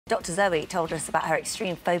Dr. Zoe told us about her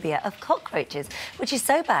extreme phobia of cockroaches, which is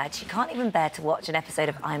so bad she can't even bear to watch an episode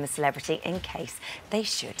of I'm a Celebrity in case they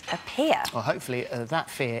should appear. Well, hopefully that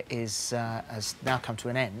fear has now come to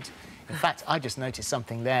an end. In fact, I just noticed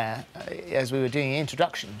something there. As we were doing the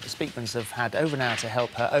introduction, the Speakmans have had over an hour to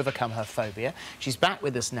help her overcome her phobia. She's back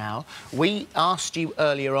with us now. We asked you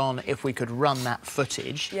earlier on if we could run that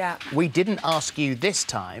footage. Yeah. We didn't ask you this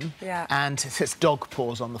time. Yeah. And there's dog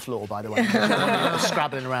paws on the floor, by the way.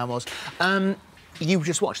 Scrabbling around was. You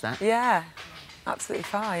just watched that? Yeah, absolutely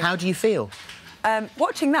fine. How do you feel?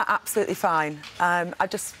 Watching that, absolutely fine.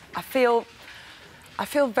 I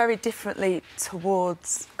feel very differently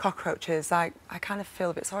towards cockroaches. I kind of feel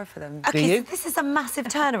a bit sorry for them. OK, Do you? so this is a massive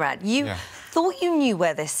turnaround. You thought you knew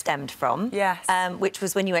where this stemmed from. Yes. Which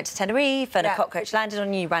was when you went to Tenerife and a cockroach landed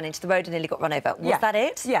on you, ran into the road and nearly got run over. Was that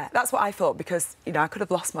it? Yeah, that's what I thought, because, you know, I could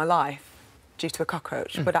have lost my life due to a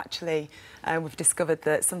cockroach, but actually we've discovered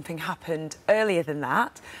that something happened earlier than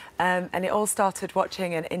that, and it all started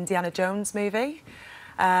watching an Indiana Jones movie.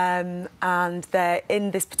 And they're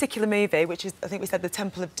in this particular movie, which is, I think we said, the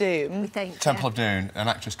Temple of Doom. Temple of Doom, an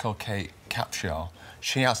actress called Kate Capshaw.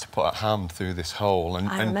 She has to put her hand through this hole, and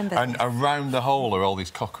around the hole are all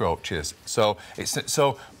these cockroaches. So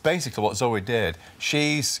basically, what Zoe did,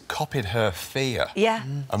 she's copied her fear,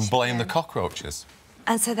 and blamed the cockroaches.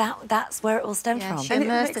 And so that's where it all stemmed from. She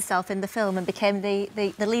immersed herself in the film and became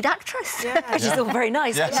the lead actress. Which is all very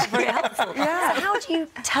nice, which is very helpful. So Yeah. how do you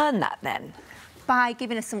turn that then? By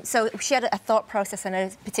giving us some... So she had a thought process and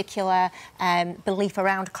a particular belief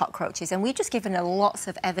around cockroaches, and we've just given her lots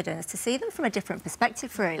of evidence to see them from a different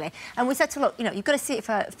perspective, really. And we said to her, look, you know, you've got to see it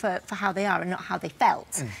for how they are and not how they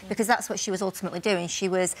felt, because that's what she was ultimately doing. She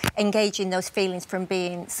was engaging those feelings from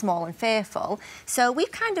being small and fearful. So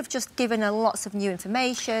we've kind of just given her lots of new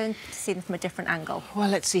information to see them from a different angle. Well,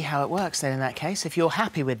 let's see how it works then in that case. If you're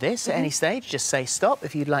happy with this at any stage, just say stop.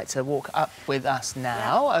 If you'd like to walk up with us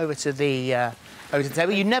now over to the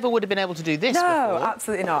table. You never would have been able to do this before. No,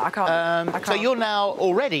 absolutely not. I can't. So you're now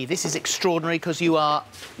already, this is extraordinary because you are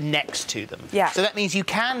next to them. Yeah. So that means you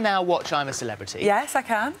can now watch I'm a Celebrity. Yes, I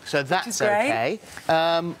can. So that's OK.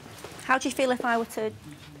 How do you feel if I were to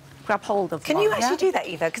grab hold of Can one? you actually do that,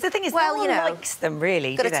 Eva? Because the thing is, no one likes them, really,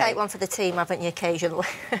 You've got to take one for the team, haven't you, occasionally?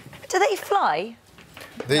 Do they fly?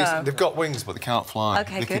 They've got wings, but they can't fly.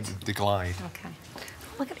 OK, good. They glide. OK.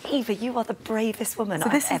 Oh, my God, Eva, you are the bravest woman So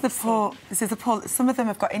I've ever seen. This is the poor... Some of them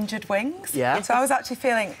have got injured wings. Yeah. So I was actually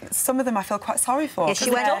feeling... Some of them I feel quite sorry for. Yeah,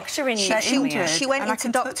 she went doctor in you. She went into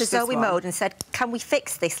Dr. Zoe mode and said, can we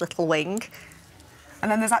fix this little wing?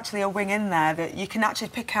 And then there's actually a wing in there that you can actually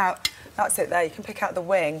pick out. That's it there. You can pick out the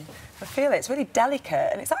wing. I feel it. It's really delicate,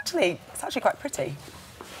 and it's actually quite pretty.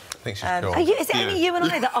 I think she's cool. Is it only you and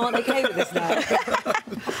I that aren't OK with this now?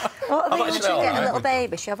 What are they She get a little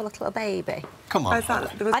baby. She have a little baby. Come on. I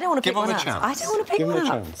don't want to pick one up. I don't want to pick one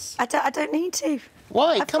up. I don't need to.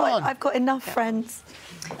 Why? Come on. I've got enough friends.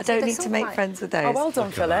 I don't need to make friends with those. Oh, well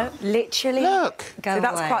done, Philip. Literally. Look. Go away.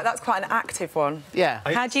 That's quite an active one. Yeah.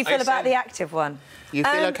 How do you feel about the active one? You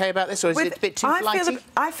feel OK about this, or is it a bit too flighty?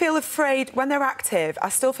 I feel afraid when they're active. I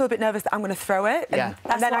still feel a bit nervous that I'm going to throw it, and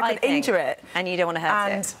then I could injure it. And you don't want to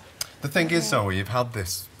hurt it. The thing is, Zoe, you've had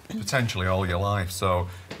this potentially all your life, so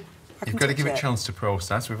you've got to give it a chance to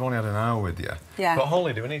process. We've only had an hour with you. Yeah. But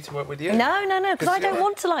Holly, do we need to work with you? No, because I don't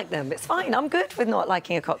want to like them. It's fine. I'm good with not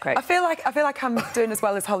liking a cockroach. I feel like I'm doing as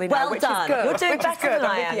well as Holly now, which is good. You're doing better than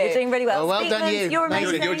I am. You're doing really well. Well done, you. You're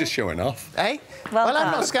amazing. You're just showing off. Eh? Well,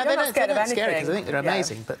 I'm not scared. You're not scared of anything. Because I think they're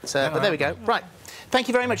amazing. But there we go. Right. Thank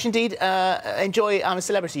you very much indeed. Enjoy I'm a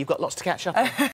Celebrity. You've got lots to catch up on.